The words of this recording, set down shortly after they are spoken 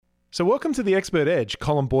So welcome to the Expert Edge.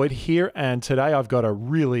 Colin Boyd here, and today I've got a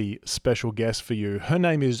really special guest for you. Her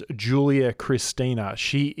name is Julia Cristina.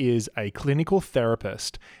 She is a clinical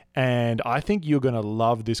therapist, and I think you're going to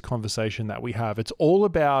love this conversation that we have. It's all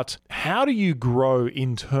about how do you grow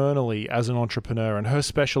internally as an entrepreneur, and her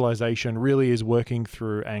specialization really is working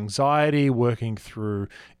through anxiety, working through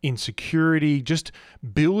insecurity, just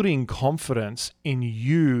building confidence in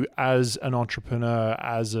you as an entrepreneur,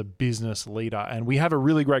 as a business leader. And we have a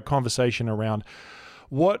really great conversation around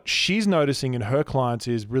what she's noticing in her clients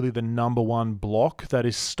is really the number one block that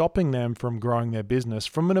is stopping them from growing their business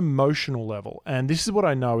from an emotional level. And this is what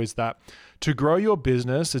I know is that to grow your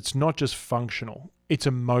business, it's not just functional, it's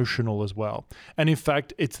emotional as well. And in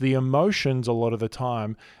fact, it's the emotions a lot of the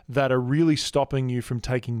time that are really stopping you from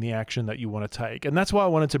taking the action that you want to take. And that's why I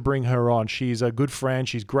wanted to bring her on. She's a good friend.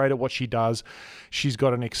 She's great at what she does. She's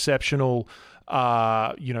got an exceptional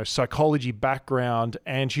psychology background,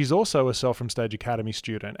 and she's also a Sell From Stage Academy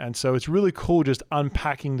student. And so it's really cool just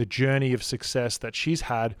unpacking the journey of success that she's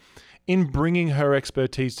had in bringing her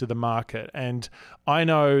expertise to the market. And I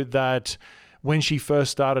know that when she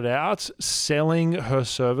first started out, selling her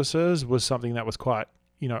services was something that was quite,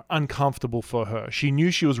 uncomfortable for her. She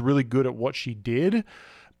knew she was really good at what she did,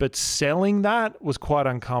 but selling that was quite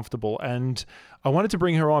uncomfortable. And I wanted to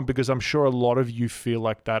bring her on because I'm sure a lot of you feel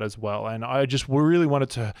like that as well. And I just really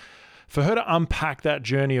wanted for her to unpack that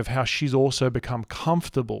journey of how she's also become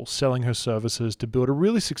comfortable selling her services to build a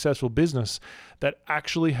really successful business that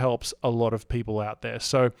actually helps a lot of people out there.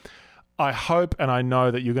 So I hope and I know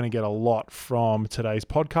that you're going to get a lot from today's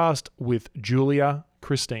podcast with Julia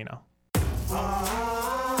Cristina.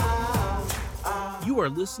 You are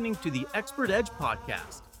listening to the Expert Edge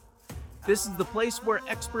podcast. This is the place where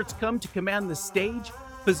experts come to command the stage,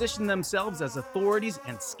 position themselves as authorities,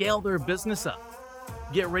 and scale their business up.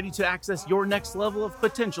 Get ready to access your next level of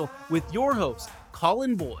potential with your host,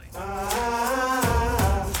 Colin Boyd.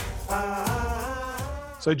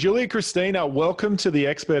 So Julia Cristina, welcome to the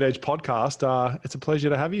Expert Edge podcast. It's a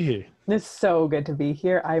pleasure to have you here. It's so good to be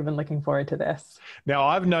here. I've been looking forward to this. Now,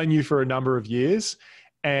 I've known you for a number of years,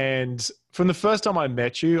 and from the first time I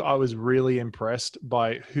met you, I was really impressed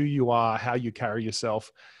by who you are, how you carry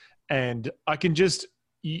yourself. And I can just,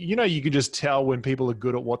 you can just tell when people are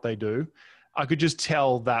good at what they do. I could just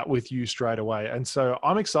tell that with you straight away. And so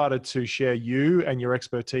I'm excited to share you and your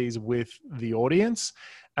expertise with the audience.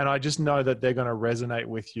 And I just know that they're going to resonate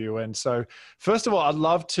with you. And so first of all, I'd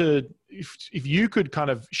love to, if you could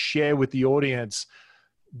kind of share with the audience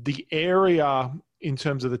the area in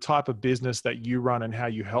terms of the type of business that you run and how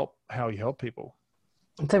you help people.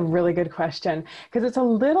 It's a really good question because it's a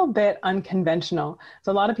little bit unconventional.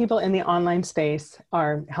 So a lot of people in the online space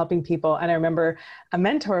are helping people. And I remember a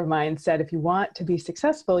mentor of mine said, if you want to be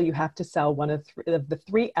successful, you have to sell one of the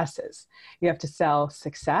three S's. You have to sell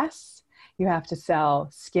success, you have to sell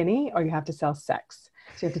skinny, or you have to sell sex.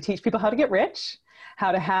 So you have to teach people how to get rich,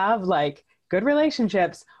 how to have good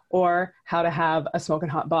relationships, or how to have a smoking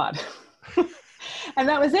hot bod. And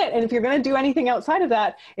that was it. And if you're going to do anything outside of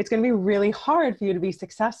that, it's going to be really hard for you to be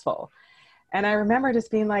successful. And I remember just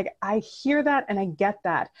being like, I hear that and I get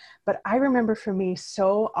that. But I remember for me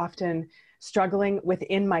so often struggling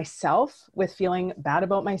within myself, with feeling bad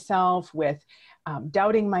about myself, with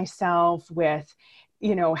doubting myself, with,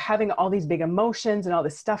 having all these big emotions and all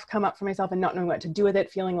this stuff come up for myself and not knowing what to do with it,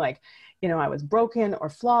 feeling like, I was broken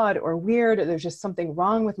or flawed or weird, or there's just something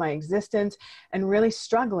wrong with my existence, and really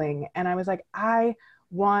struggling. And I was like, I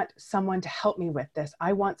want someone to help me with this.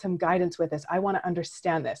 I want some guidance with this. I want to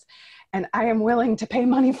understand this. And I am willing to pay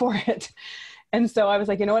money for it. And so I was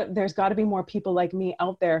like, you know what? There's got to be more people like me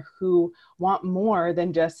out there who want more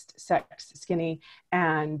than just sex, skinny,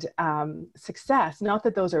 and success. Not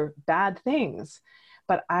that those are bad things,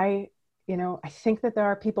 but I think that there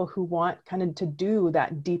are people who want kind of to do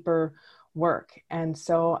that deeper work. And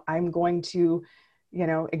so I'm going to,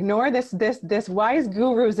 ignore this wise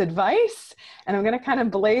guru's advice, and I'm going to kind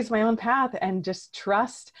of blaze my own path and just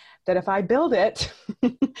trust that if I build it,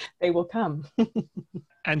 they will come.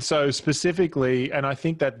 And so specifically, and I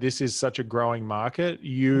think that this is such a growing market,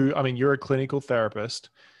 you're a clinical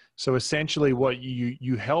therapist. So essentially what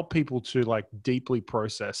you help people to deeply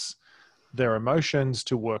process their emotions,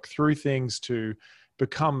 to work through things, to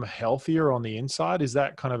become healthier on the inside. Is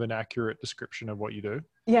that kind of an accurate description of what you do?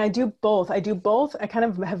 Yeah, I do both. I kind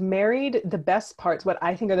of have married the best parts, what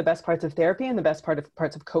I think are the best parts of therapy and the best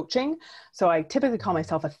parts of coaching. So I typically call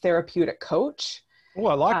myself a therapeutic coach. Oh,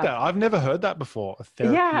 I like that. I've never heard that before.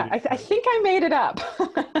 Yeah, I think I made it up.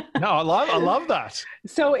 No, I love that.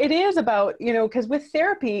 So it is about, because with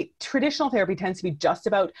therapy, traditional therapy tends to be just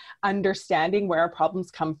about understanding where our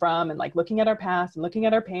problems come from and like looking at our past and looking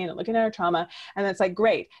at our pain and looking at our trauma. And it's like,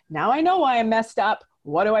 great, now I know why I'm messed up.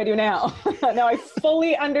 What do I do now? Now I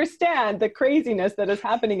fully understand the craziness that is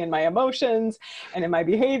happening in my emotions and in my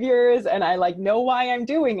behaviors. And I like know why I'm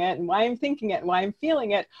doing it and why I'm thinking it and why I'm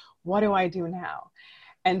feeling it. What do I do now?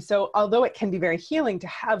 And so although it can be very healing to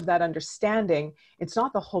have that understanding, it's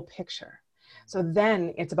not the whole picture. So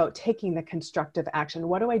then it's about taking the constructive action.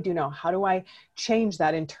 What do I do now? How do I change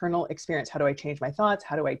that internal experience? How do I change my thoughts?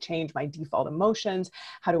 How do I change my default emotions?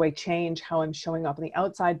 How do I change how I'm showing up on the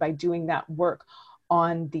outside by doing that work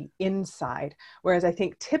on the inside? Whereas I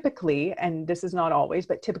think typically, and this is not always,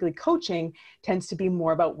 but typically coaching tends to be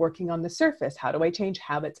more about working on the surface. How do I change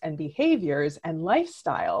habits and behaviors and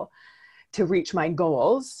lifestyle to reach my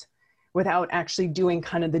goals without actually doing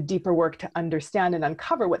kind of the deeper work to understand and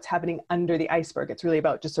uncover what's happening under the iceberg? It's really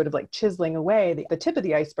about just sort of like chiseling away the tip of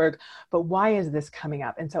the iceberg, but why is this coming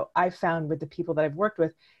up? And so I found with the people that I've worked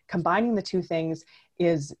with, combining the two things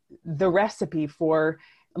is the recipe for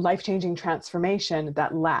life-changing transformation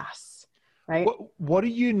that lasts, right? What are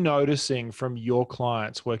you noticing from your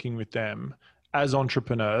clients working with them as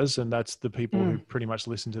entrepreneurs? And that's the people who pretty much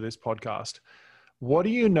listen to this podcast. What are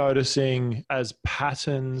you noticing as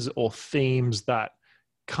patterns or themes that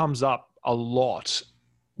comes up a lot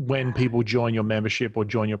when people join your membership or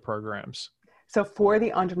join your programs? So for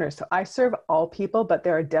the entrepreneurs, so I serve all people, but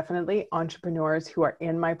there are definitely entrepreneurs who are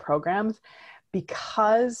in my programs.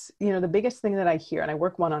 Because, the biggest thing that I hear, and I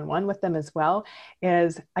work one-on-one with them as well,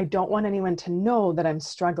 is I don't want anyone to know that I'm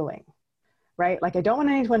struggling, right? Like I don't want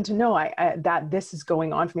anyone to know that this is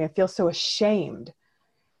going on for me. I feel so ashamed,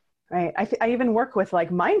 right? I even work with like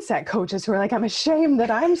mindset coaches who are like, I'm ashamed that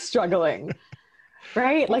I'm struggling,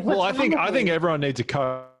 right? Like, well, I think everyone needs a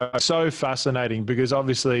coach. So fascinating because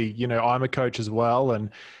obviously, I'm a coach as well,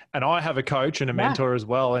 and I have a coach and a mentor as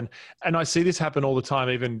well. And I see this happen all the time,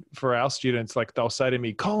 even for our students. Like they'll say to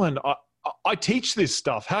me, Colin, I teach this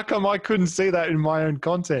stuff. How come I couldn't see that in my own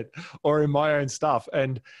content or in my own stuff?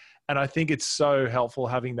 And I think it's so helpful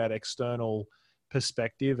having that external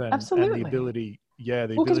perspective and the ability. Yeah.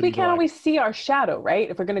 Because we can't always see our shadow, right?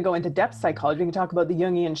 If we're going to go into depth psychology, we can talk about the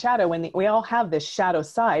Jungian shadow, when we all have this shadow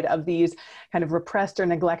side of these kind of repressed or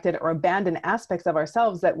neglected or abandoned aspects of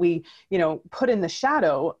ourselves that we, put in the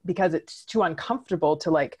shadow because it's too uncomfortable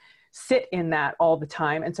to like sit in that all the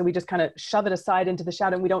time. And so we just kind of shove it aside into the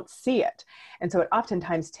shadow and we don't see it. And so it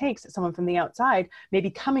oftentimes takes someone from the outside,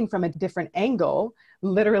 maybe coming from a different angle,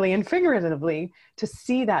 literally and figuratively, to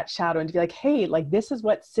see that shadow and to be like, hey, like this is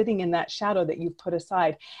what's sitting in that shadow that you've put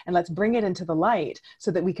aside, and let's bring it into the light so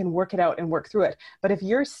that we can work it out and work through it. But if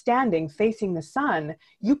you're standing facing the sun,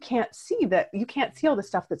 you can't see all the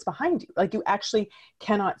stuff that's behind you. Like you actually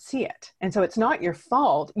cannot see it. And so it's not your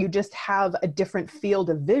fault. You just have a different field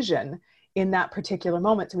of vision in that particular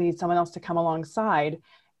moment. So we need someone else to come alongside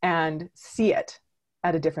and see it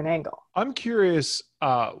at a different angle. I'm curious,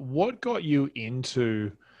 what got you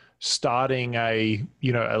into starting a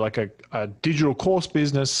digital course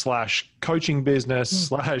business / coaching business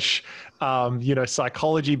 /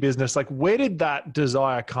 psychology business? Like, where did that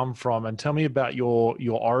desire come from? And tell me about your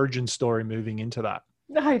origin story moving into that.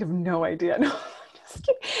 I have no idea. No, just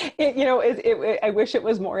kidding. I wish it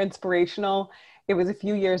was more inspirational. It was a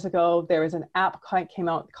few years ago. There was an app came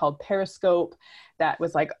out called Periscope that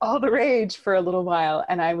was like all the rage for a little while.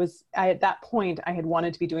 And at that point, I had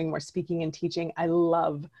wanted to be doing more speaking and teaching. I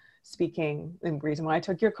love speaking. And the reason why I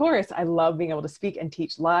took your course, I love being able to speak and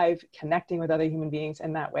teach live, connecting with other human beings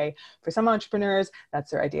in that way. For some entrepreneurs,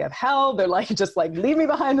 that's their idea of hell. They're like, just like, leave me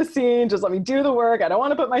behind the scene. Just let me do the work. I don't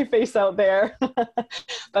want to put my face out there.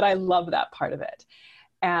 But I love that part of it.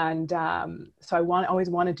 And so I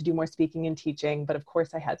always wanted to do more speaking and teaching, but of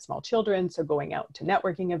course I had small children. So going out to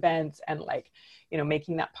networking events and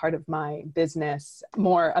making that part of my business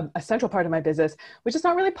more a central part of my business, which is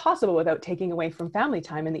not really possible without taking away from family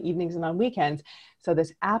time in the evenings and on weekends. So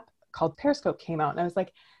this app called Periscope came out and I was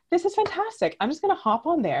like, this is fantastic. I'm just going to hop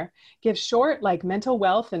on there, give short mental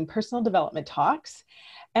wealth and personal development talks,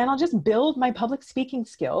 and I'll just build my public speaking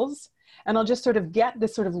skills. And I'll just sort of get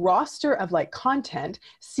this sort of roster of content,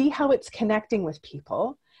 see how it's connecting with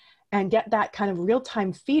people, and get that kind of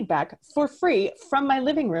real-time feedback for free from my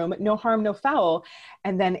living room, no harm, no foul.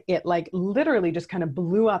 And then it literally just kind of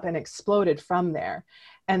blew up and exploded from there.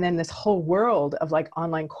 And then this whole world of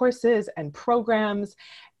online courses and programs.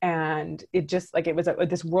 And it just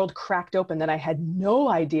this world cracked open that I had no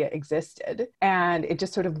idea existed. And it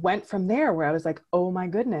just sort of went from there where I was like, oh my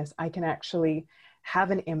goodness, I can actually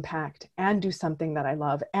have an impact and do something that I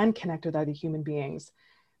love and connect with other human beings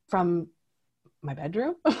from my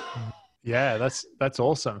bedroom. Yeah, that's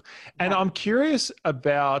awesome. And Yeah. I'm curious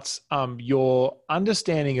about your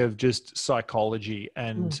understanding of just psychology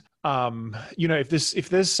and if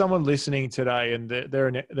there's someone listening today and they're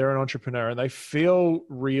an entrepreneur and they feel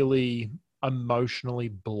really emotionally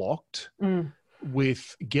blocked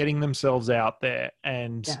with getting themselves out there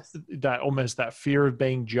and Yes. that fear of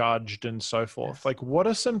being judged and so forth. Yes. Like, what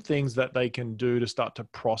are some things that they can do to start to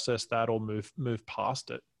process that or move past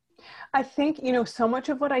it? I think, so much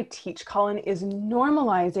of what I teach, Colin, is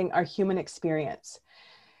normalizing our human experience,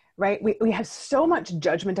 right? We have so much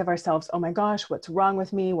judgment of ourselves. Oh my gosh, what's wrong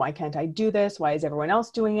with me? Why can't I do this? Why is everyone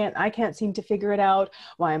else doing it? I can't seem to figure it out.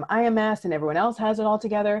 Why am I a mess and everyone else has it all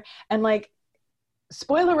together? And like,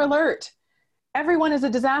 spoiler alert, everyone is a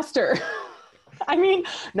disaster. I mean,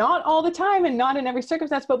 not all the time and not in every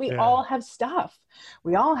circumstance, but we all have stuff.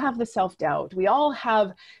 We all have the self-doubt. We all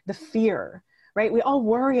have the fear, right? We all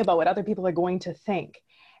worry about what other people are going to think.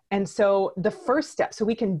 And so the first step, so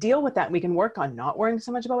we can deal with that. We can work on not worrying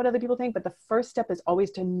so much about what other people think, but the first step is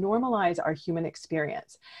always to normalize our human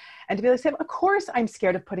experience. And to be able to say, of course, I'm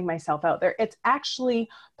scared of putting myself out there. It's actually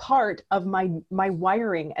part of my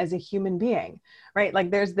wiring as a human being, right? Like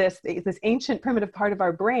there's this ancient primitive part of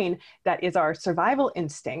our brain that is our survival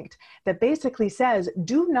instinct that basically says,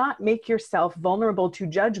 do not make yourself vulnerable to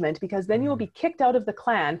judgment, because then you will be kicked out of the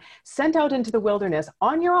clan, sent out into the wilderness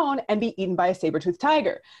on your own, and be eaten by a saber-toothed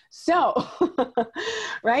tiger. So,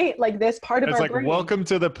 right? Like this part of it's our like, brain. welcome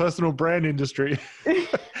to the personal brand industry.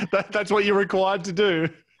 That's what you're required to do.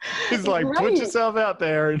 It's like, put yourself out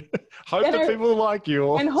there and hope that people like you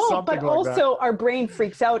or and hope, something but like also that. Our brain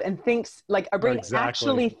freaks out and thinks, like our brain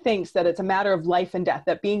actually thinks that it's a matter of life and death,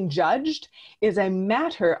 that being judged is a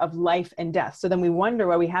matter of life and death. So then we wonder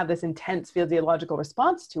why we have this intense physiological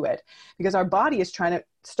response to it, because our body is trying to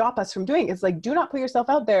stop us from doing it. It's like, do not put yourself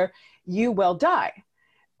out there, you will die.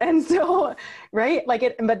 And so, right, like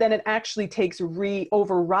it, but then it actually takes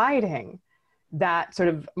overriding that sort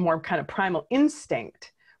of more kind of primal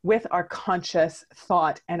instinct with our conscious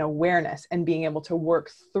thought and awareness and being able to work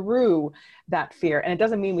through that fear. And it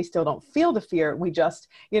doesn't mean we still don't feel the fear. We just,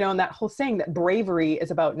 and that whole saying that bravery is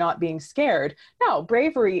about not being scared. No,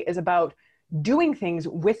 bravery is about doing things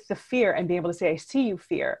with the fear and being able to say, I see you,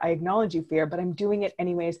 fear. I acknowledge you, fear, but I'm doing it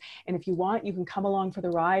anyways. And if you want, you can come along for the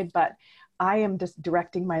ride, but I am just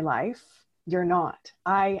directing my life. You're not.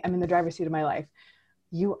 I am in the driver's seat of my life.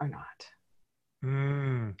 You are not.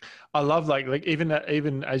 I love like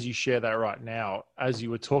even as you share that right now, as you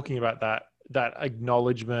were talking about that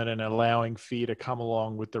acknowledgement and allowing fear to come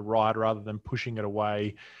along with the ride rather than pushing it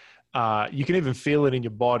away. You can even feel it in your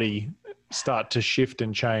body start to shift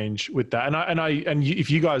and change with that. If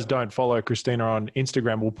you guys don't follow Christina on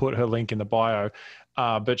Instagram, we'll put her link in the bio.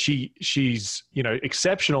 But she's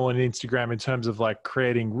exceptional on Instagram in terms of like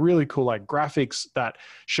creating really cool like graphics that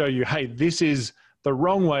show you, hey, this is the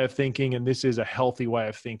wrong way of thinking and this is a healthy way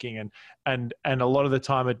of thinking, and a lot of the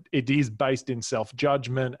time it is based in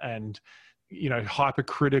self-judgment and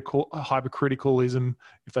hypercriticalism,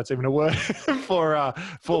 if that's even a word, for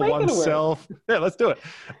oneself. Yeah, let's do it.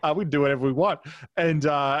 We do whatever we want, and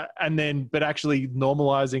then but actually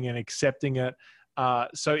normalizing and accepting it.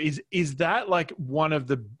 So is that like one of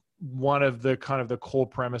the kind of the core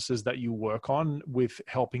premises that you work on with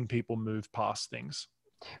helping people move past things?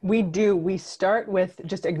 We do. We start with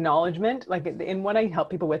just acknowledgement. Like in what I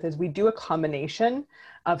help people with is we do a combination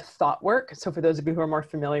of thought work. So for those of you who are more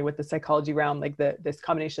familiar with the psychology realm, like this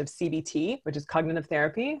combination of CBT, which is cognitive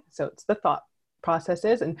therapy. So it's the thought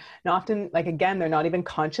processes, and often, like, again, they're not even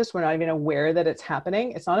conscious. We're not even aware that it's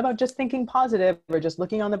happening. It's not about just thinking positive or just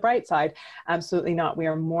looking on the bright side. Absolutely not. We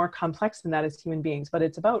are more complex than that as human beings, but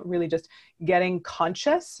it's about really just getting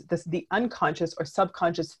conscious, the unconscious or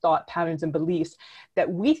subconscious thought patterns and beliefs that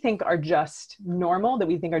we think are just normal, that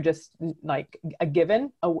we think are just like a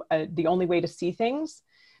given, the only way to see things,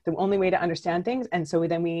 the only way to understand things. And so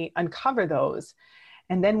then we uncover those,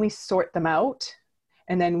 and then we sort them out,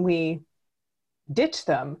 and then we ditch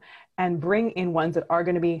them and bring in ones that are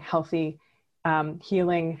going to be healthy,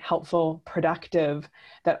 healing, helpful, productive,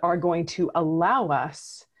 that are going to allow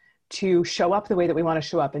us to show up the way that we want to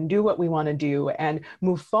show up and do what we want to do and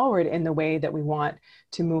move forward in the way that we want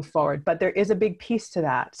to move forward. But there is a big piece to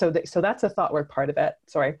that. So that's a thought work part of it.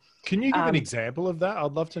 Sorry. Can you give an example of that?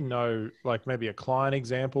 I'd love to know, like maybe a client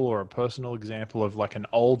example or a personal example of like an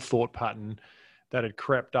old thought pattern that had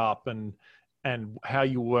crept up and how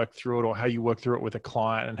you work through it, or how you work through it with a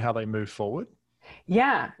client and how they move forward.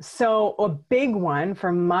 Yeah. So a big one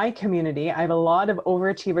for my community, I have a lot of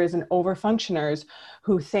overachievers and overfunctioners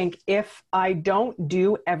who think if I don't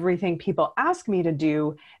do everything people ask me to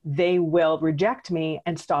do, they will reject me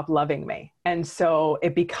and stop loving me. And so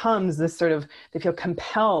it becomes this sort of, they feel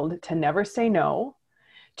compelled to never say no,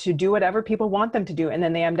 to do whatever people want them to do. And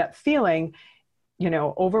then they end up feeling,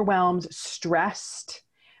 overwhelmed, stressed,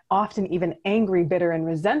 often even angry, bitter, and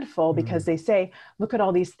resentful because they say, look at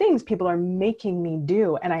all these things people are making me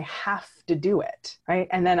do and I have to do it, right?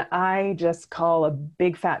 And then I just call a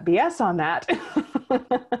big fat BS on that.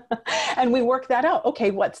 And we work that out.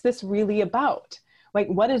 Okay, what's this really about? Like,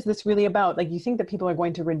 what is this really about? Like, you think that people are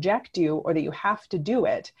going to reject you or that you have to do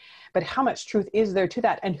it, but how much truth is there to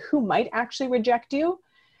that? And who might actually reject you?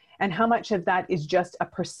 And how much of that is just a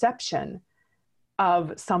perception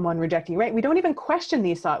of someone rejecting, right? We don't even question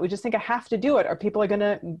these thoughts. We just think I have to do it or people are going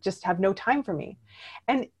to just have no time for me.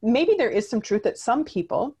 And maybe there is some truth that some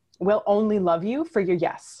people will only love you for your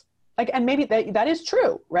yes. And maybe that is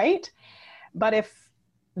true, right? But if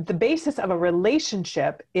the basis of a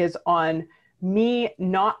relationship is on me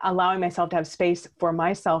not allowing myself to have space for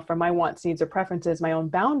myself, for my wants, needs, or preferences, my own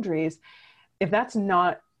boundaries, if that's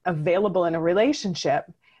not available in a relationship,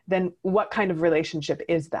 then what kind of relationship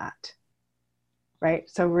is that? Right?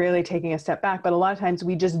 So really taking a step back, but a lot of times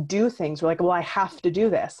we just do things. We're like, well, I have to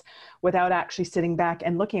do this without actually sitting back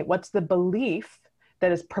and looking at what's the belief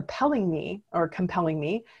that is propelling me or compelling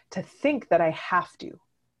me to think that I have to.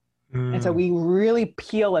 And so we really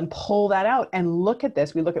peel and pull that out and look at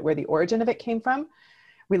this. We look at where the origin of it came from.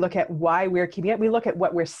 We look at why we're keeping it. We look at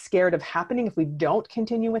what we're scared of happening if we don't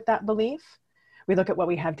continue with that belief. We look at what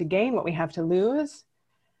we have to gain, what we have to lose.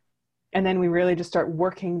 And then we really just start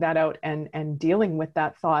working that out and dealing with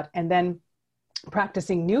that thought and then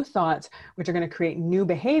practicing new thoughts, which are going to create new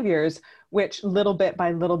behaviors, which little bit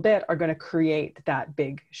by little bit are going to create that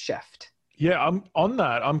big shift. Yeah, I'm on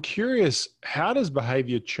that. I'm curious, how does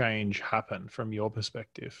behavior change happen from your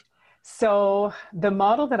perspective? So the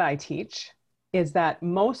model that I teach is that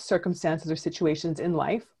most circumstances or situations in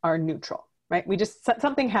life are neutral, right?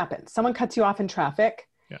 Something happens. Someone cuts you off in traffic,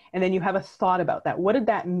 and then you have a thought about that. What did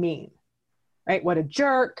that mean? Right? What a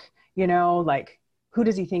jerk, who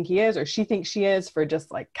does he think he is or she thinks she is for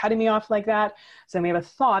just cutting me off like that? So then we have a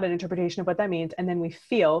thought, an interpretation of what that means. And then we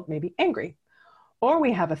feel maybe angry. Or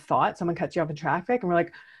we have a thought, someone cuts you off in traffic and we're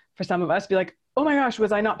like, for some of us, be like, oh my gosh,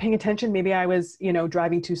 was I not paying attention? Maybe I was,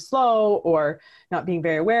 driving too slow or not being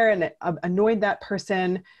very aware and annoyed that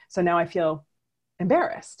person. So now I feel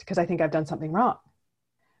embarrassed because I think I've done something wrong.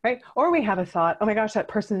 Right? Or we have a thought, oh my gosh, that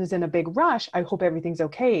person is in a big rush. I hope everything's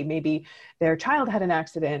okay. Maybe their child had an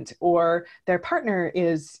accident or their partner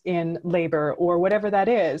is in labor or whatever that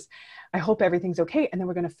is. I hope everything's okay. And then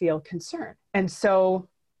we're going to feel concern. And so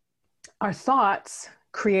our thoughts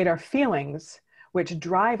create our feelings, which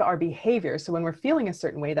drive our behavior. So when we're feeling a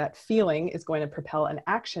certain way, that feeling is going to propel an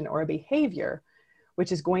action or a behavior,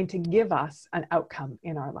 which is going to give us an outcome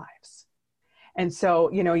in our lives. And so,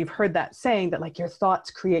 you've heard that saying that your thoughts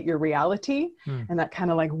create your reality and that kind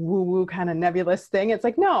of woo-woo kind of nebulous thing. It's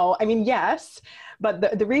no, yes,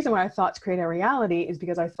 but the reason why our thoughts create our reality is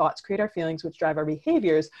because our thoughts create our feelings, which drive our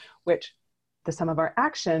behaviors, which the sum of our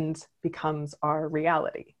actions becomes our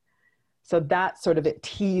reality. So that's sort of it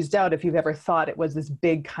teased out. If you've ever thought it was this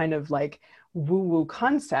big kind of woo-woo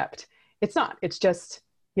concept, it's not. It's just,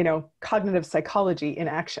 cognitive psychology in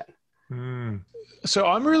action. So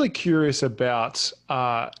I'm really curious about,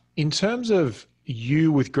 in terms of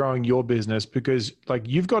you with growing your business, because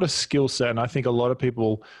you've got a skill set, and I think a lot of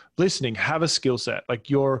people listening have a skill set.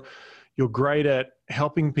 You're great at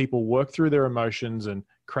helping people work through their emotions and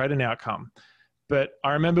create an outcome. But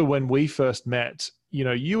I remember when we first met,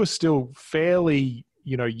 you were still fairly,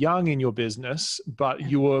 young in your business, but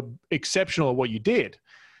you were exceptional at what you did.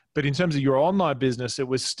 But in terms of your online business, it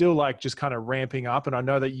was still just kind of ramping up. And I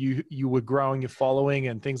know that you were growing your following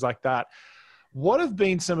and things like that. What have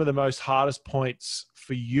been some of the most hardest points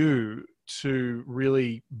for you to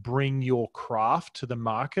really bring your craft to the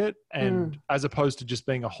market and as opposed to just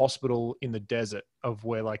being a hospital in the desert of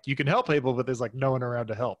where you can help people, but there's no one around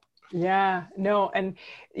to help? Yeah, no. And,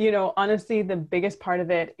 honestly, the biggest part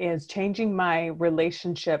of it is changing my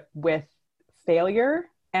relationship with failure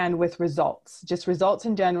and with results, just results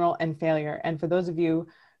in general and failure. And for those of you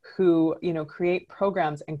who, create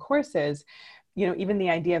programs and courses, even the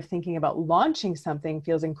idea of thinking about launching something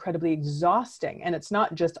feels incredibly exhausting. And it's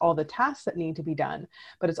not just all the tasks that need to be done,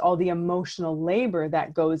 but it's all the emotional labor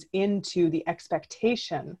that goes into the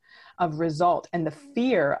expectation of result and the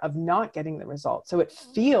fear of not getting the result. So it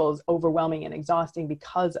feels overwhelming and exhausting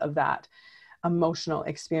because of that emotional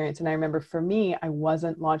experience. And I remember for me, I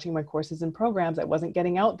wasn't launching my courses and programs. I wasn't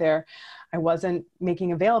getting out there. I wasn't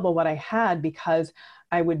making available what I had because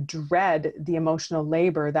I would dread the emotional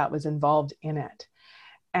labor that was involved in it.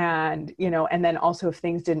 And, and then also if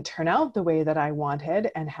things didn't turn out the way that I wanted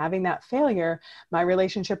and having that failure, my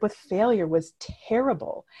relationship with failure was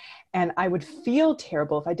terrible. And I would feel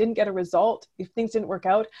terrible if I didn't get a result. If things didn't work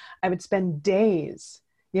out, I would spend days,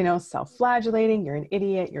 self-flagellating. You're an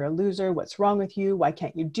idiot. You're a loser. What's wrong with you? Why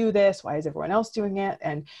can't you do this? Why is everyone else doing it?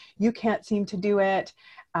 And you can't seem to do it.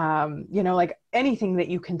 Like anything that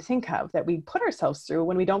you can think of that we put ourselves through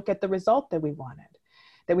when we don't get the result that we wanted.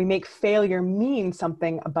 That we make failure mean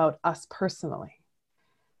something about us personally,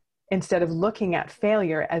 instead of looking at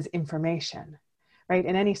failure as information, right?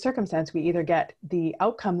 In any circumstance, we either get the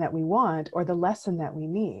outcome that we want or the lesson that we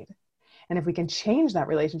need. And if we can change that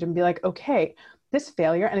relationship and be like, okay, this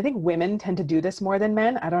failure, and I think women tend to do this more than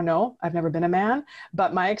men. I don't know. I've never been a man,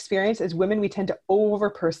 but my experience is women, we tend to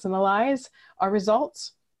over-personalize our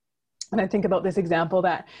results. And I think about this example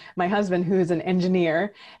that my husband, who is an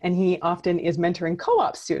engineer, and he often is mentoring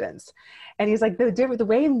co-op students. And he's like, the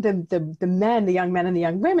way the men, the young men and the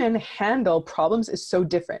young women handle problems is so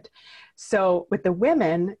different. So with the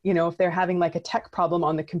women, if they're having like a tech problem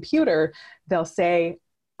on the computer, they'll say,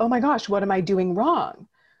 oh my gosh, what am I doing wrong?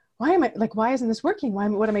 Why isn't this working?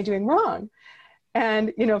 What am I doing wrong?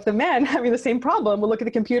 And, if the men having the same problem will look at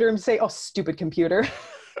the computer and say, oh, stupid computer.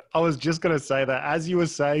 I was just going to say that. As you were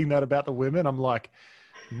saying that about the women, I'm like,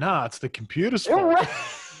 nah, it's the computer's fault. Right.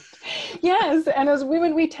 Yes. And as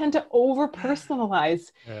women, we tend to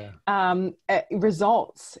over-personalize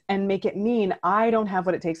results and make it mean, I don't have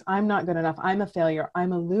what it takes. I'm not good enough. I'm a failure.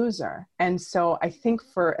 I'm a loser. And so I think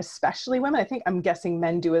for especially women, I'm guessing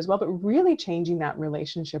men do as well, but really changing that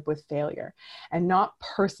relationship with failure and not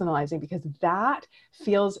personalizing, because that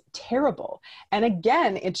feels terrible. And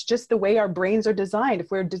again, it's just the way our brains are designed.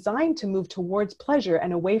 If we're designed to move towards pleasure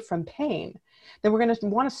and away from pain, then we're going to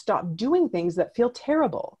want to stop doing things that feel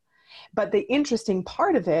terrible. But the interesting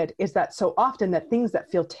part of it is that so often that things that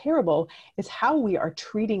feel terrible is how we are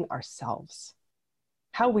treating ourselves,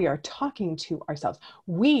 how we are talking to ourselves.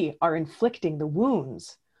 We are inflicting the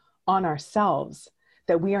wounds on ourselves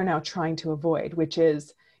that we are now trying to avoid, which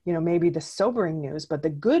is, maybe the sobering news, but the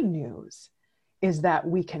good news is that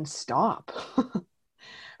we can stop,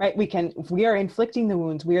 right? If we are inflicting the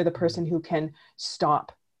wounds, we are the person who can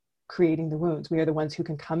stop creating the wounds. We are the ones who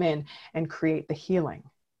can come in and create the healing.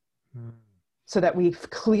 So that we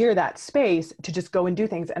clear that space to just go and do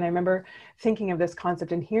things. And I remember thinking of this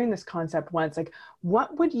concept and hearing this concept once, like,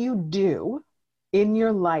 what would you do in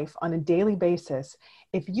your life on a daily basis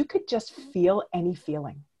if you could just feel any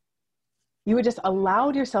feeling? You would just allow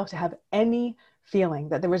yourself to have any feeling,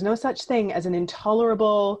 that there was no such thing as an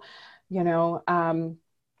intolerable,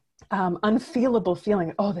 unfeelable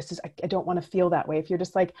feeling. Oh, I don't want to feel that way. If you're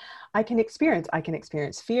just like, I can experience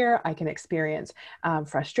fear. I can experience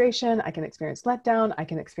frustration. I can experience letdown. I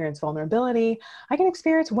can experience vulnerability. I can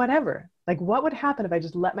experience whatever. Like, what would happen if I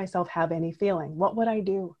just let myself have any feeling? What would I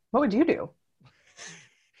do? What would you do?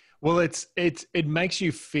 Well, it makes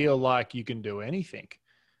you feel like you can do anything,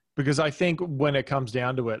 because I think when it comes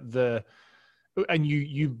down to it, and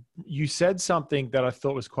you said something that I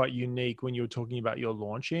thought was quite unique when you were talking about your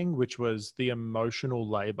launching, which was the emotional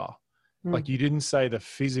labor. Like, you didn't say the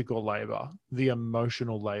physical labor, the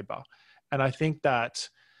emotional labor. And I think that,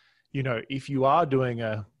 if you are doing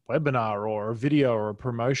a webinar or a video or a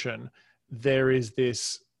promotion, there is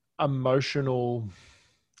this emotional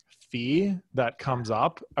fear that comes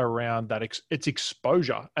up around that. It's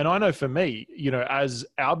exposure. And I know for me, as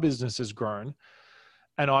our business has grown,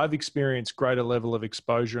 and I've experienced greater level of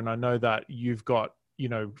exposure. And I know that you've got,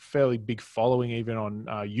 fairly big following even on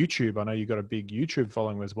YouTube. I know you've got a big YouTube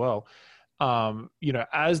following as well.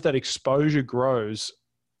 As that exposure grows,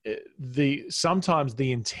 sometimes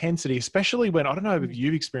the intensity, especially when, I don't know if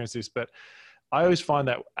you've experienced this, but I always find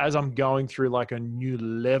that as I'm going through like a new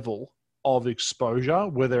level of exposure,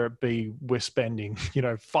 whether it be we're spending,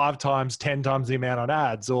 5 times, 10 times the amount on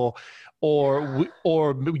ads, or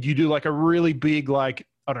you do like a really big, like,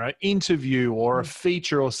 I don't know, interview or a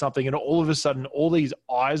feature or something, and all of a sudden all these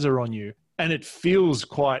eyes are on you, and it feels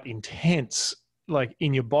quite intense, like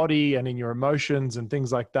in your body and in your emotions and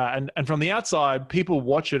things like that. And from the outside, people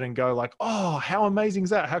watch it and go like, oh, how amazing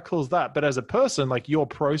is that? How cool is that? But as a person, like, you're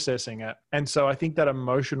processing it. And so I think that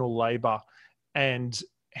emotional labor and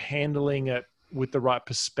handling it with the right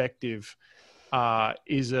perspective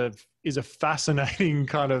is a fascinating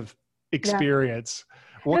kind of experience.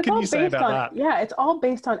 What can you say about that? Yeah, it's all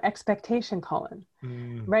based on expectation, Colin.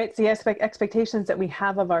 Right? It's the expectations that we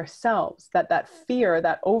have of ourselves, that fear,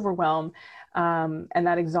 that overwhelm, and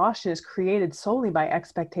that exhaustion is created solely by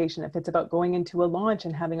expectation. If it's about going into a launch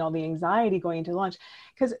and having all the anxiety going into launch,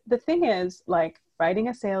 because the thing is, like writing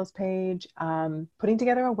a sales page, putting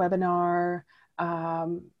together a webinar,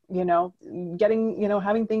 having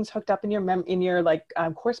things hooked up in your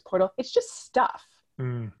course portal, it's just stuff.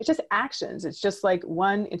 It's just actions. It's just like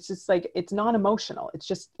it's non-emotional. It's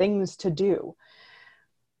just things to do.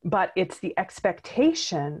 But it's the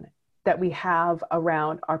expectation that we have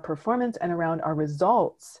around our performance and around our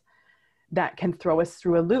results that can throw us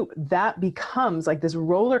through a loop. That becomes like this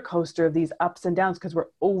roller coaster of these ups and downs because we're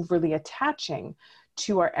overly attaching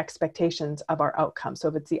to our expectations of our outcome. So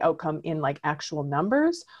if it's the outcome in like actual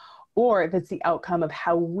numbers, or if it's the outcome of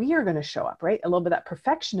how we are going to show up, right? A little bit of that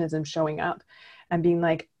perfectionism showing up and being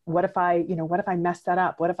like, what if I mess that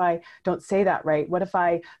up? What if I don't say that right? What if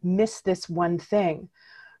I miss this one thing,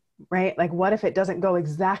 right? Like, what if it doesn't go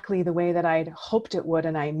exactly the way that I'd hoped it would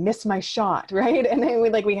and I miss my shot, right? And then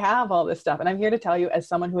we have all this stuff. And I'm here to tell you, as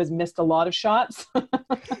someone who has missed a lot of shots,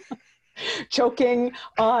 choking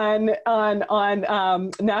on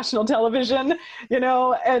national television,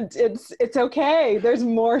 and it's okay. There's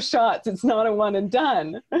more shots. It's not a one and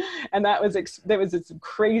done. And that was this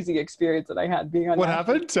crazy experience that I had being on. What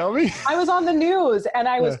happened? Tell me. I was on the news and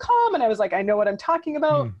I was calm and I was like, I know what I'm talking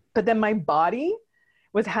about. But then my body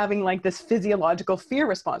was having like this physiological fear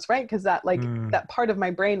response, right? Because that that part of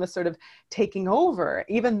my brain was sort of taking over,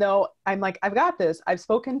 even though I'm like, I've got this. I've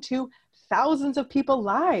spoken to thousands of people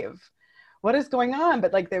live. What is going on?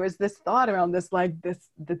 But like, there was this thought around this, like this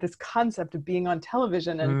concept of being on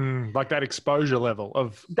television and like that exposure level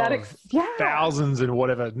of yeah, thousands and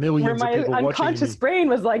whatever, millions of people watching. My unconscious brain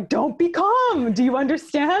was like, don't be calm. Do you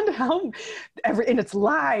understand how and it's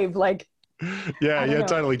live? Like, yeah,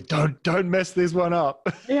 totally. Don't mess this one up.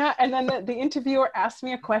 Yeah. And then the interviewer asked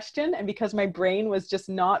me a question, and because my brain was just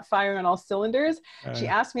not firing on all cylinders, she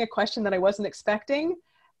asked me a question that I wasn't expecting.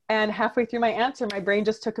 And halfway through my answer, my brain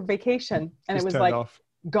just took a vacation and it was like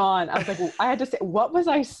gone. I was like, I had to say, what was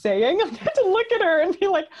I saying? I had to look at her and be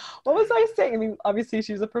like, what was I saying? I mean, obviously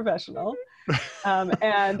she's a professional.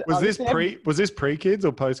 And was this pre-kids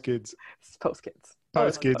or post-kids? Post-kids.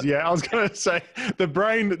 Post-kids, yeah. I was going to say the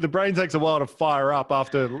brain takes a while to fire up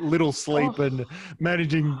after little sleep and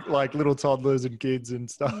managing like little toddlers and kids and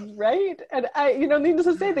stuff. Right. And needless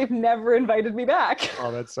to say, they've never invited me back. Oh,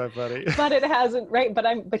 that's so funny. But it hasn't, right?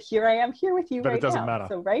 But here I am here with you right now. But it doesn't matter.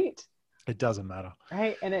 So, right? It doesn't matter.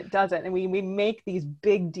 Right. And it doesn't. And we make these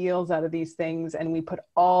big deals out of these things and we put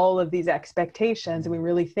all of these expectations and we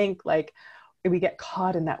really think like we get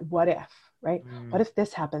caught in that what if. Right? What if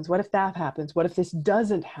this happens? What if that happens? What if this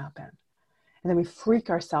doesn't happen? And then we freak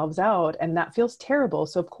ourselves out and that feels terrible.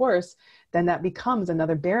 So of course, then that becomes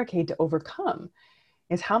another barricade to overcome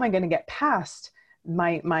is how am I going to get past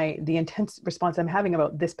the intense response I'm having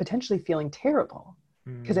about this potentially feeling terrible?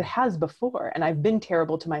 Because it has before. And I've been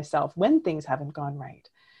terrible to myself when things haven't gone right.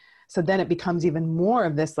 So then it becomes even more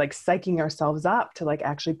of this like psyching ourselves up to like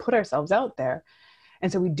actually put ourselves out there.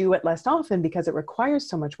 And so we do it less often because it requires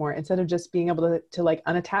so much more instead of just being able to like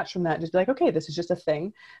unattach from that, just be like, okay, this is just a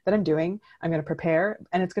thing that I'm doing. I'm going to prepare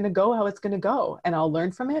and it's going to go how it's going to go and I'll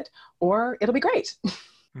learn from it or it'll be great.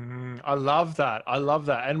 I love that.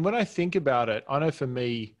 And when I think about it, I know for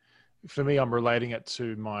me, I'm relating it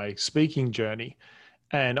to my speaking journey.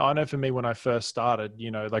 And I know for me, when I first started,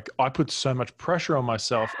 like I put so much pressure on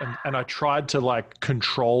myself and I tried to like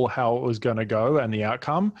control how it was going to go and the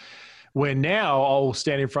outcome. Where now I'll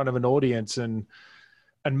stand in front of an audience and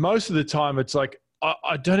most of the time it's like,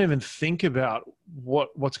 I don't even think about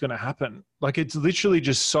what's going to happen. Like it's literally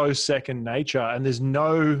just so second nature and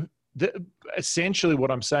essentially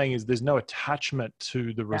what I'm saying is there's no attachment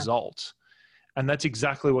to the result. And that's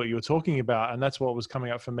exactly what you were talking about. And that's what was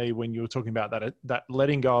coming up for me when you were talking about that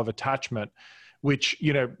letting go of attachment, which,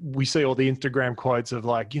 we see all the Instagram quotes of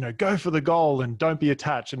like, go for the goal and don't be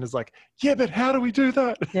attached. And it's like, yeah, but how do we do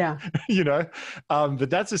that? Yeah. But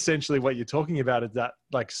that's essentially what you're talking about is that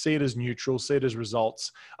like, see it as neutral, see it as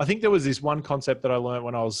results. I think there was this one concept that I learned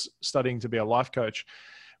when I was studying to be a life coach,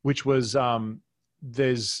 which was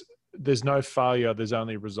there's no failure, there's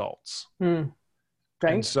only results. Right.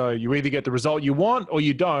 And so you either get the result you want or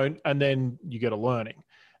you don't, and then you get a learning.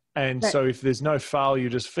 And so if there's no failure,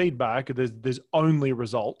 just feedback, there's only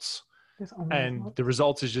results. The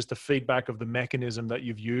results is just a feedback of the mechanism that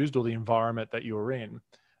you've used or the environment that you're in.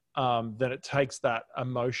 then it takes that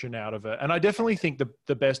emotion out of it. And I definitely think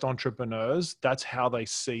the best entrepreneurs, that's how they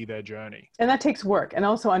see their journey. And that takes work. And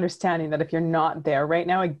also understanding that if you're not there right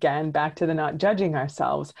now, again, back to the not judging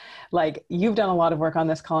ourselves, like you've done a lot of work on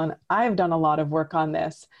this, Colin. I've done a lot of work on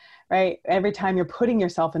this. Right? Every time you're putting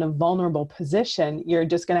yourself in a vulnerable position, you're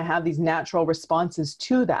just going to have these natural responses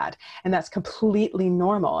to that. And that's completely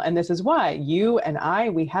normal. And this is why you and I,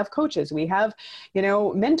 we have coaches, we have,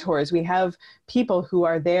 mentors, we have people who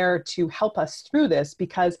are there to help us through this,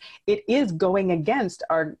 because it is going against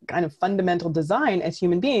our kind of fundamental design as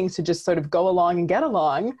human beings to just sort of go along and get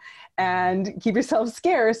along and keep yourself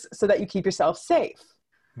scarce so that you keep yourself safe.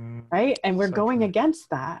 Right. And we're going against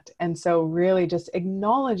that. And so really just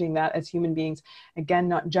acknowledging that as human beings, again,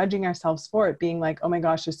 not judging ourselves for it, being like, oh my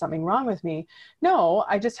gosh, there's something wrong with me. No,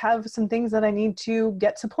 I just have some things that I need to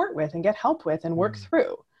get support with and get help with and work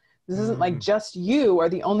through. This isn't like just you are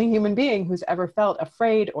the only human being who's ever felt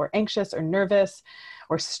afraid or anxious or nervous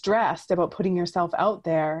or stressed about putting yourself out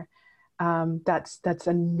there. That's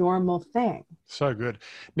a normal thing. So good.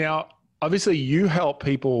 Now, obviously you help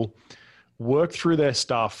people work through their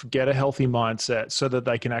stuff, get a healthy mindset so that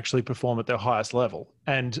they can actually perform at their highest level.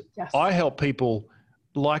 And yes. I help people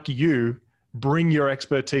like you bring your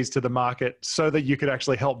expertise to the market so that you could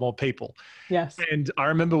actually help more people. Yes. And I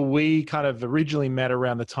remember we kind of originally met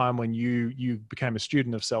around the time when you became a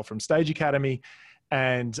student of Sell From Stage Academy.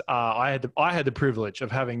 And I had the privilege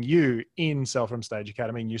of having you in Sell From Stage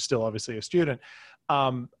Academy, and you're still obviously a student.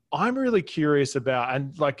 I'm really curious about,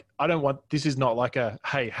 and like, this is not like a,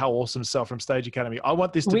 hey, how awesome Sell From Stage Academy. I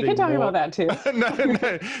want this to be We can talk more, about that too.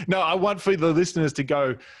 No, I want for the listeners to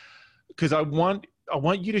go, because I want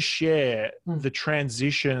you to share the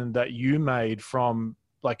transition that you made from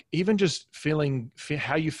like, even just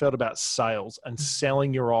how you felt about sales and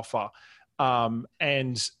selling your offer,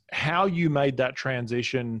 and how you made that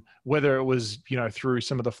transition, whether it was, through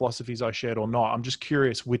some of the philosophies I shared or not. I'm just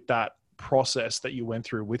curious with that process that you went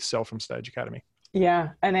through with Sell From Stage Academy. Yeah.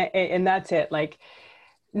 And that's it. Like,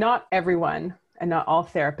 not everyone and not all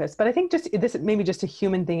therapists, but I think this maybe just a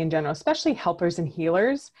human thing in general, especially helpers and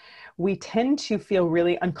healers. We tend to feel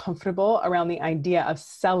really uncomfortable around the idea of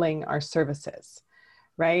selling our services,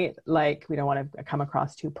 right? Like, we don't want to come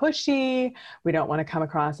across too pushy. We don't want to come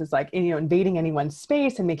across as like, invading anyone's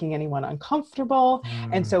space and making anyone uncomfortable.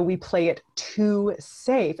 And so we play it too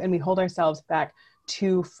safe and we hold ourselves back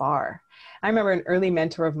too far. I remember an early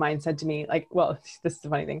mentor of mine said to me, like, well, this is the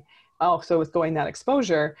funny thing. Oh, so with going that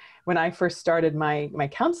exposure, when I first started my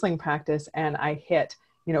counseling practice and I hit,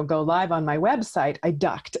 go live on my website, I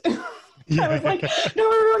ducked. I was like,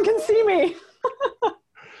 no, everyone can see me.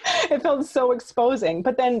 It felt so exposing.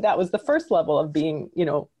 But then that was the first level of being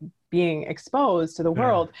exposed to the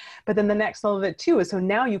world. But then the next level of it too is, so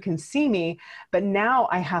now you can see me, but now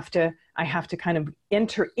I have to kind of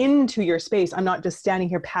enter into your space. I'm not just standing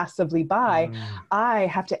here passively by. I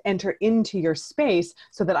have to enter into your space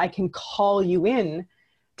so that I can call you in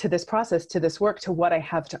to this process, to this work, to what I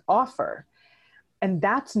have to offer. And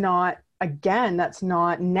that's not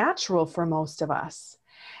natural for most of us.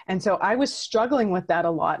 And so I was struggling with that a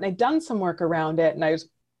lot, and I'd done some work around it, and I was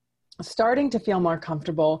starting to feel more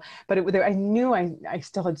comfortable, but I knew I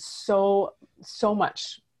still had so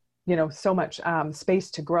much,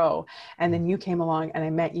 space to grow. And then you came along and I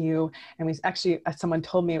met you, and we actually, someone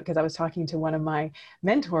told me, because I was talking to one of my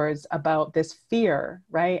mentors about this fear,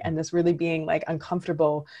 right? And this really being like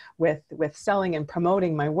uncomfortable with selling and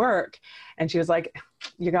promoting my work. And she was like,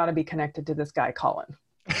 you got to be connected to this guy, Colin.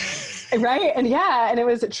 Right. And it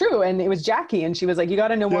was true. And it was Jackie. And she was like, you got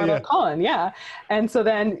to know more about Colin. Yeah. And so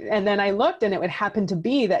then I looked, and it would happen to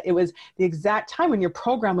be that it was the exact time when your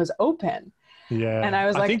program was open. Yeah. And I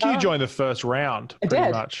was like, I think you joined the first round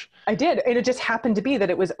pretty much. I did. And it just happened to be that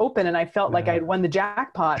it was open, and I felt like I'd won the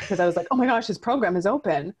jackpot, because I was like, oh my gosh, this program is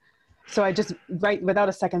open. So I just, right, without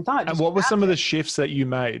a second thought. And what were some of the shifts that you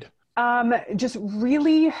made? Just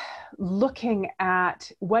really looking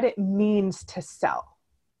at what it means to sell.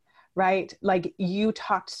 Right? Like, you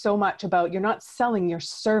talked so much about, you're not selling, you're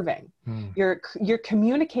serving. You're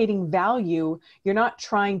communicating value. You're not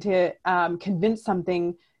trying to convince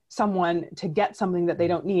someone to get something that they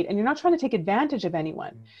don't need. And you're not trying to take advantage of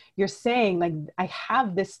anyone. You're saying, like, I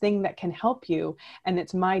have this thing that can help you, and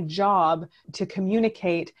it's my job to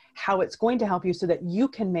communicate how it's going to help you so that you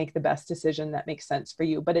can make the best decision that makes sense for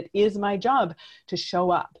you. But it is my job to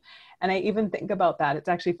show up. And I even think about that. It's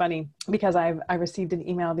actually funny, because I received an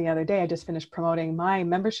email the other day. I just finished promoting my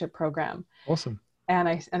membership program. Awesome. And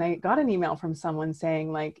I got an email from someone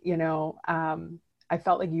saying, like, I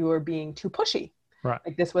felt like you were being too pushy. Right.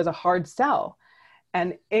 Like, this was a hard sell.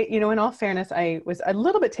 And it, you know, in all fairness, I was a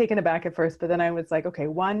little bit taken aback at first, but then I was like, okay,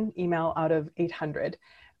 one email out of 800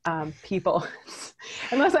 people.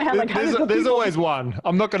 Unless I had like hundreds of there's people. always one.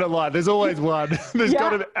 I'm not going to lie. There's always one. There's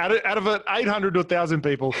got to be, out of 800 to 1,000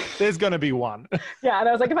 people, there's going to be one. Yeah. And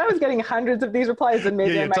I was like, if I was getting hundreds of these replies, then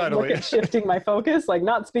maybe I might look at shifting my focus, like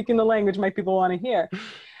not speaking the language my people want to hear.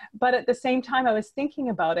 But at the same time, I was thinking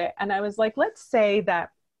about it and I was like, let's say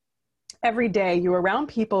that every day you were around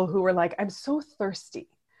people who were like, I'm so thirsty.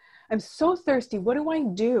 I'm so thirsty. What do I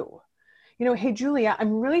do? You know, hey, Julia,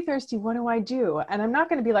 I'm really thirsty. What do I do? And I'm not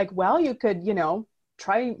going to be like, well, you could, you know,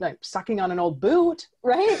 try like sucking on an old boot,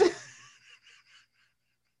 right?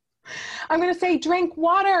 I'm going to say, drink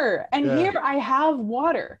water. And here I have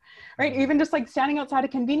water, right? Even just like standing outside a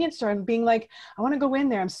convenience store and being like, I want to go in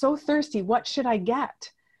there. I'm so thirsty. What should I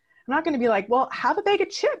get? I'm not going to be like, well, have a bag of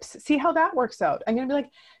chips. See how that works out. I'm going to be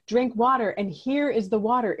like, drink water. And here is the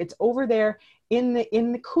water. It's over there in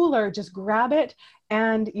the cooler. Just grab it.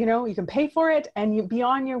 And, you know, you can pay for it and you be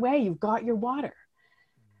on your way. You've got your water.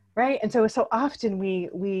 Right. And so often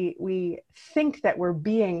we think that we're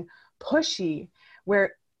being pushy,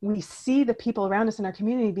 where we see the people around us in our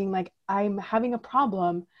community being like, I'm having a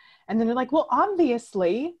problem. And then they're like, well,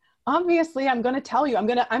 obviously I'm going to tell you, I'm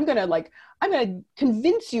going to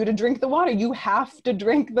convince you to drink the water. You have to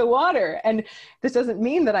drink the water. And this doesn't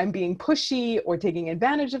mean that I'm being pushy or taking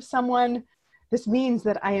advantage of someone. This means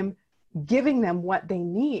that I am giving them what they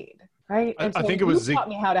need. Right. And so I think it was taught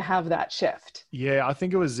me how to have that shift. Yeah. I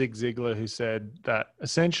think it was Zig Ziglar who said that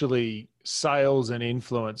essentially sales and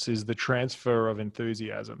influence is the transfer of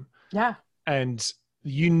enthusiasm. Yeah. And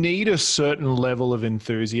you need a certain level of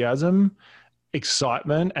enthusiasm,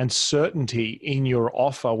 excitement, and certainty in your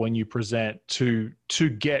offer when you present to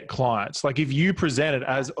get clients. Like if you present it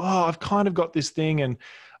as, oh, I've kind of got this thing and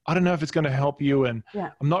I don't know if it's going to help you. And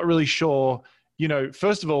I'm not really sure, you know,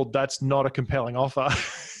 first of all, that's not a compelling offer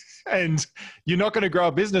and you're not going to grow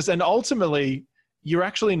a business. And ultimately you're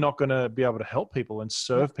actually not going to be able to help people and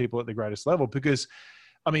serve people at the greatest level, because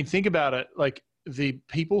I mean, think about it. Like the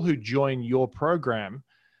people who join your program,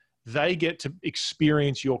 they get to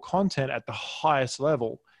experience your content at the highest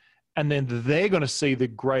level. And then they're going to see the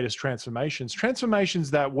greatest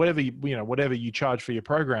transformations that whatever you charge for your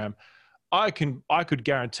program, I could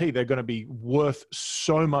guarantee they're going to be worth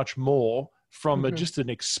so much more from just an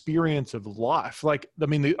experience of life. Like, I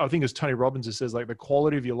mean, I think as Tony Robbins says, like the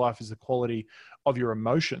quality of your life is the quality of your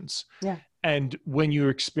emotions. Yeah. And when you're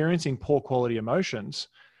experiencing poor quality emotions,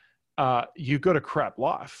 you've got a crap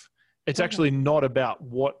life. It's actually not about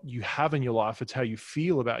what you have in your life. It's how you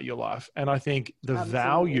feel about your life. And I think the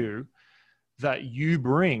value that you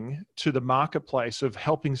bring to the marketplace of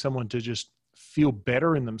helping someone to just feel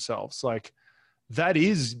better in themselves, like that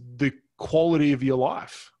is the quality of your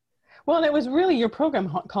life. Well, and it was really your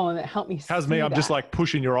program, Colin, that helped me. How's me? I'm just like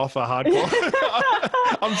pushing your offer hardcore.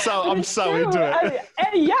 I'm so into it.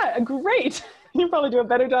 Yeah, great. You probably do a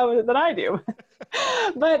better job of it than I do.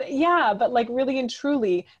 But like really and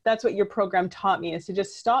truly, that's what your program taught me, is to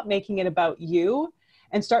just stop making it about you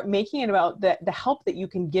and start making it about the help that you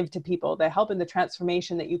can give to people, the help and the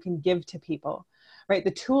transformation that you can give to people, right? The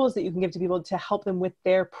tools that you can give to people to help them with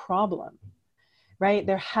their problem, right?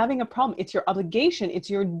 They're having a problem. It's your obligation. It's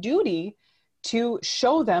your duty to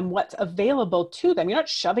show them what's available to them. You're not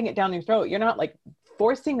shoving it down their throat. You're not like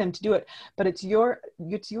forcing them to do it, but it's your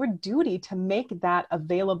duty to make that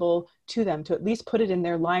available to them, to at least put it in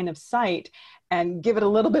their line of sight and give it a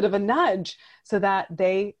little bit of a nudge so that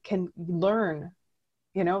they can learn,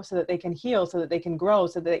 you know, so that they can heal, so that they can grow,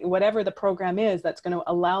 so that whatever the program is that's going to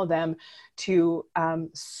allow them to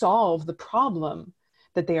solve the problem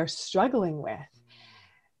that they are struggling with.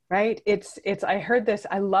 Right? I heard this,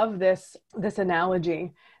 I love this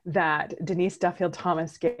analogy that Denise Duffield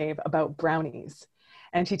Thomas gave about brownies.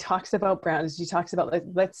 And she talks about brownies. She talks about, like,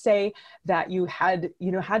 let's say that you had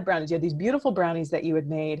brownies. You had these beautiful brownies that you had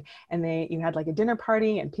made, and you had like a dinner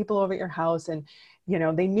party and people over at your house, and, you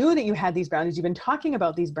know, they knew that you had these brownies. You've been talking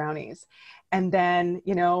about these brownies. And then,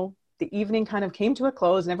 you know, the evening kind of came to a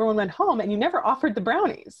close and everyone went home and you never offered the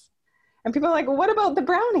brownies. And people are like, well, what about the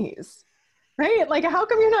brownies? Right? Like, how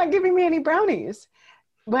come you're not giving me any brownies?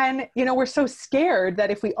 When, you know, we're so scared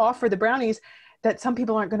that if we offer the brownies, that some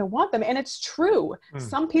people aren't going to want them. And it's true.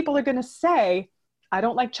 Some people are going to say, I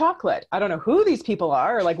don't like chocolate. I don't know who these people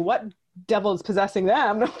are, or like what devil is possessing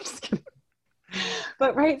them. No, I'm just kidding.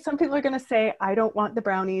 But right, some people are going to say, I don't want the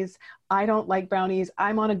brownies. I don't like brownies.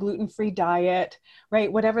 I'm on a gluten-free diet,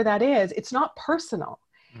 right? Whatever that is, it's not personal.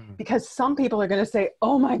 Because some people are going to say,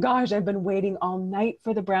 oh my gosh, I've been waiting all night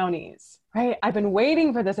for the brownies, right? I've been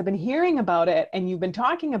waiting for this. I've been hearing about it and you've been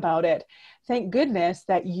talking about it. Thank goodness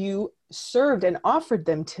that you served and offered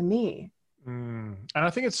them to me. And I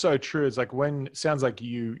think it's so true. It's like when it sounds like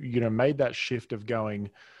you made that shift of going,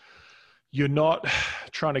 you're not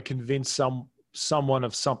trying to convince someone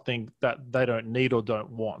of something that they don't need or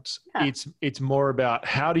don't want. Yeah. It's more about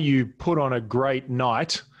how do you put on a great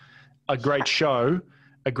night, a great show,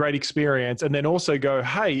 a great experience, and then also go,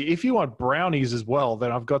 hey, if you want brownies as well,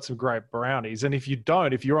 then I've got some great brownies. And if you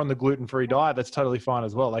don't, if you're on the gluten-free diet, that's totally fine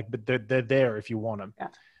as well. Like, but they're there if you want them. Yeah.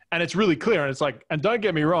 And it's really clear. And it's like, and don't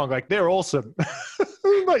get me wrong, like they're awesome.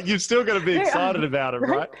 Like you've still got to be excited about it,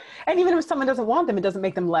 right? And even if someone doesn't want them, it doesn't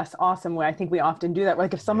make them less awesome. Where I think we often do that.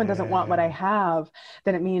 Like if someone doesn't want what I have,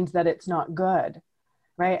 then it means that it's not good,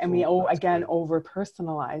 right? And we over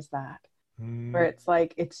personalize that. Where it's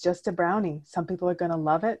like, it's just a brownie. Some people are going to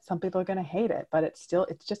love it. Some people are going to hate it, but it's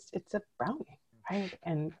a brownie, right?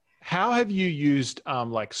 And how have you used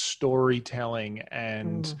like storytelling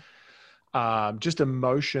and just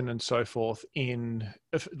emotion and so forth in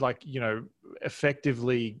like,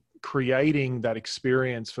 effectively creating that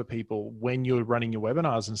experience for people when you're running your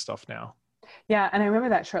webinars and stuff now? Yeah. And I remember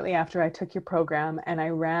that shortly after I took your program and I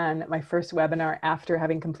ran my first webinar after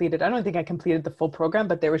having completed, I don't think I completed the full program,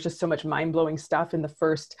 but there was just so much mind-blowing stuff in the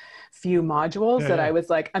first few modules that I was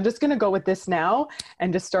like, I'm just going to go with this now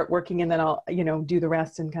and just start working. And then I'll, do the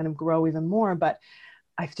rest and kind of grow even more. But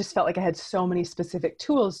I just felt like I had so many specific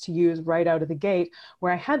tools to use right out of the gate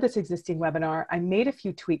where I had this existing webinar. I made a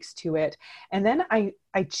few tweaks to it. And then I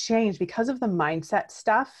changed because of the mindset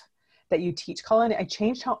stuff that you teach, Colin. I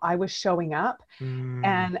changed how I was showing up.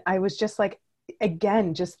 And I was just like,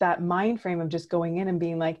 again, just that mind frame of just going in and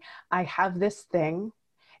being like, I have this thing.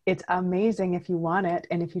 It's amazing if you want it.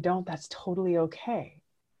 And if you don't, that's totally okay.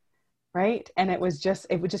 Right. And it was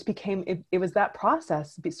that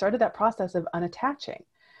process. It started that process of unattaching.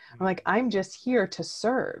 I'm like, I'm just here to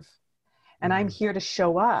serve and I'm here to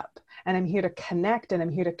show up and I'm here to connect and I'm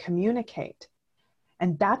here to communicate.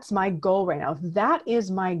 And that's my goal right now. If that is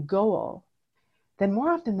my goal, then more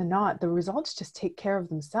often than not, the results just take care of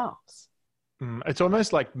themselves. It's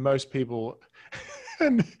almost like most people,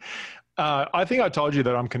 and I think I told you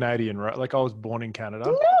that I'm Canadian, right? Like I was born in Canada.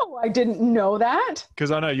 No, I didn't know that. Because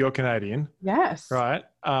I know you're Canadian. Yes. Right.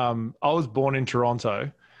 I was born in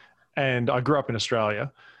Toronto and I grew up in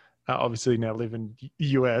Australia. Obviously now live in the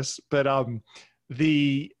US, but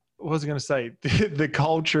what was I going to say? The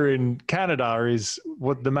culture in Canada is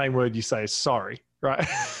what the main word you say is sorry, right?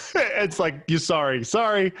 It's like, you're sorry.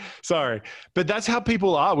 But that's how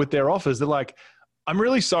people are with their offers. They're like, I'm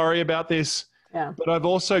really sorry about this, but I've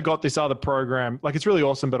also got this other program. Like, it's really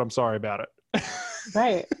awesome, but I'm sorry about it.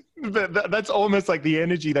 Right. But that's almost like the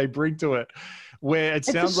energy they bring to it, where it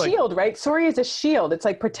sounds like... It's a shield, right? Sorry is a shield. It's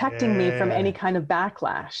like protecting me from any kind of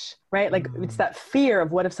backlash, right? Like it's that fear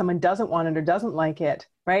of what if someone doesn't want it or doesn't like it,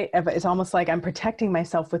 right? It's almost like I'm protecting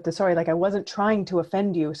myself with the sorry. Like I wasn't trying to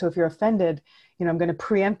offend you. So if you're offended, I'm going to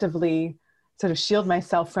preemptively sort of shield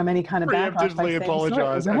myself from any kind of backlash. Preemptively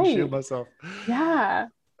apologize and shield myself. Yeah.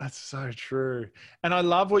 That's so true. And I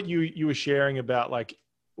love what you were sharing about, like,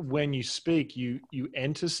 when you speak, you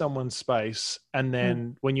enter someone's space, and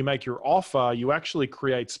then when you make your offer, you actually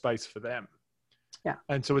create space for them. Yeah.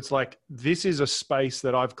 And so it's like, this is a space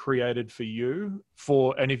that I've created for you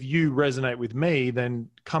and if you resonate with me, then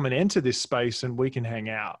come and enter this space and we can hang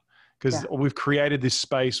out, because we've created this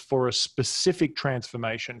space for a specific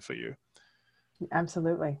transformation for you.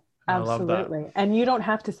 Absolutely. Absolutely. And you don't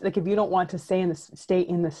have to, like, if you don't want to stay in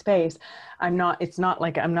the space, it's not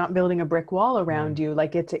like I'm not building a brick wall around you.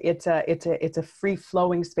 Like it's a free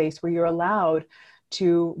flowing space where you're allowed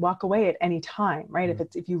to walk away at any time, right?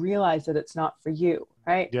 If you realize that it's not for you,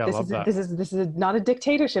 right? Yeah, This is not a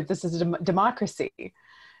dictatorship. This is a democracy,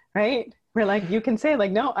 right? Where like, you can say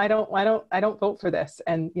like, no, I don't vote for this,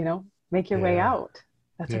 and make your way out.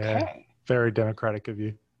 That's okay. Very democratic of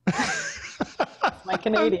you. My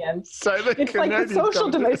Canadian. So it's like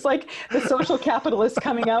it's like the social capitalist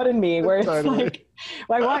coming out in me, where it's like,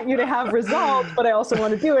 well, I want you to have results, but I also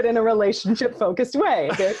want to do it in a relationship focused way.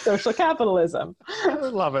 There's social capitalism.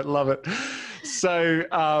 Love it.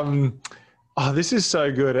 So, this is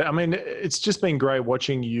so good. I mean, it's just been great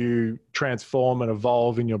watching you transform and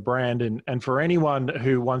evolve in your brand. And for anyone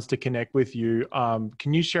who wants to connect with you,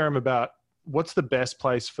 can you share them about what's the best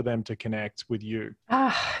place for them to connect with you?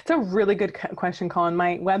 It's a really good question, Colin.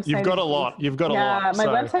 My website. You've got a lot. My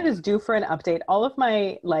website is due for an update. All of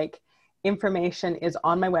my information is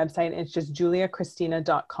on my website. It's just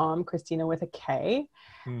juliachristina.com, Christina with a K.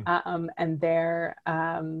 And there,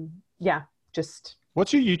 just.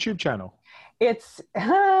 What's your YouTube channel? It's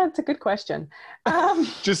a good question.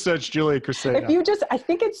 Just search Julia Christina. If you just, I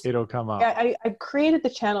think it'll come up. I created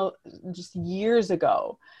the channel just years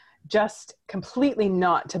ago, just completely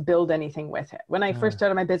not to build anything with it. When I first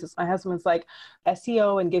started my business, my husband was like,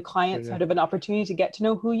 SEO and give clients sort of an opportunity to get to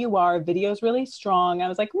know who you are. Video's really strong. I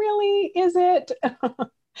was like, really? Is it?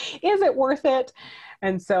 Is it worth it?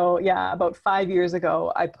 And so, about 5 years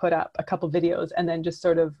ago, I put up a couple videos, and then just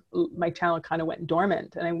sort of my channel kind of went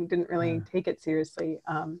dormant, and I didn't really take it seriously.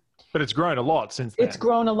 But it's grown a lot since then. It's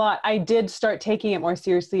grown a lot. I did start taking it more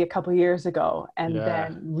seriously a couple years ago, and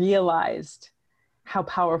then realized how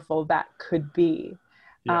powerful that could be.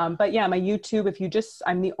 But my YouTube, I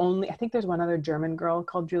think there's one other German girl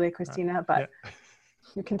called Julia Christina, but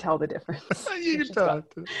you can tell the difference. You can tell. I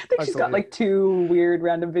think she's got like 2 weird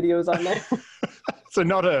random videos on there. So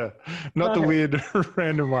not the weird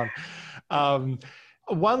random one.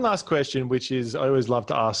 One last question, which is I always love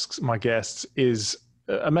to ask my guests, is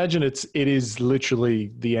imagine it is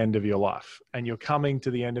literally the end of your life, and you're coming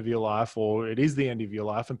to the end of your life, or it is the end of your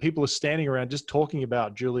life, and people are standing around just talking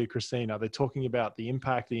about Julia Christina. They're talking about the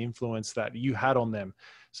impact, the influence that you had on them,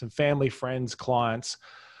 some family, friends, clients.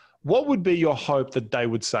 What would be your hope that they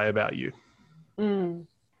would say about you?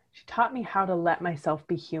 She taught me how to let myself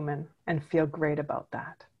be human and feel great about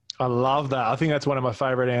that. I love that. I think that's one of my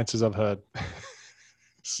favorite answers I've heard.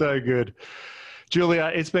 So good.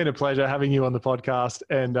 Julia, it's been a pleasure having you on the podcast.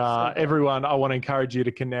 And everyone, I want to encourage you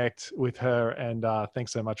to connect with her. And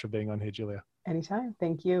thanks so much for being on here, Julia. Anytime.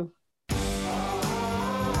 Thank you.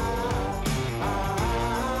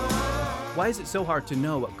 Why is it so hard to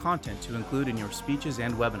know what content to include in your speeches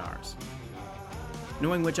and webinars?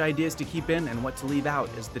 Knowing which ideas to keep in and what to leave out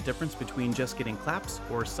is the difference between just getting claps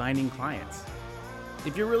or signing clients.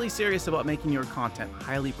 If you're really serious about making your content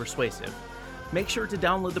highly persuasive, make sure to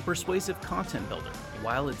download the Persuasive Content Builder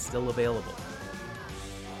while it's still available.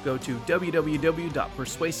 Go to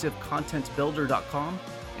www.persuasivecontentbuilder.com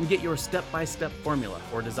and get your step-by-step formula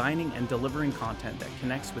for designing and delivering content that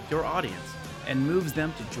connects with your audience and moves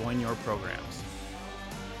them to join your programs.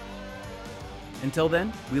 Until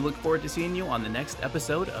then, we look forward to seeing you on the next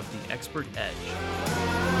episode of The Expert Edge.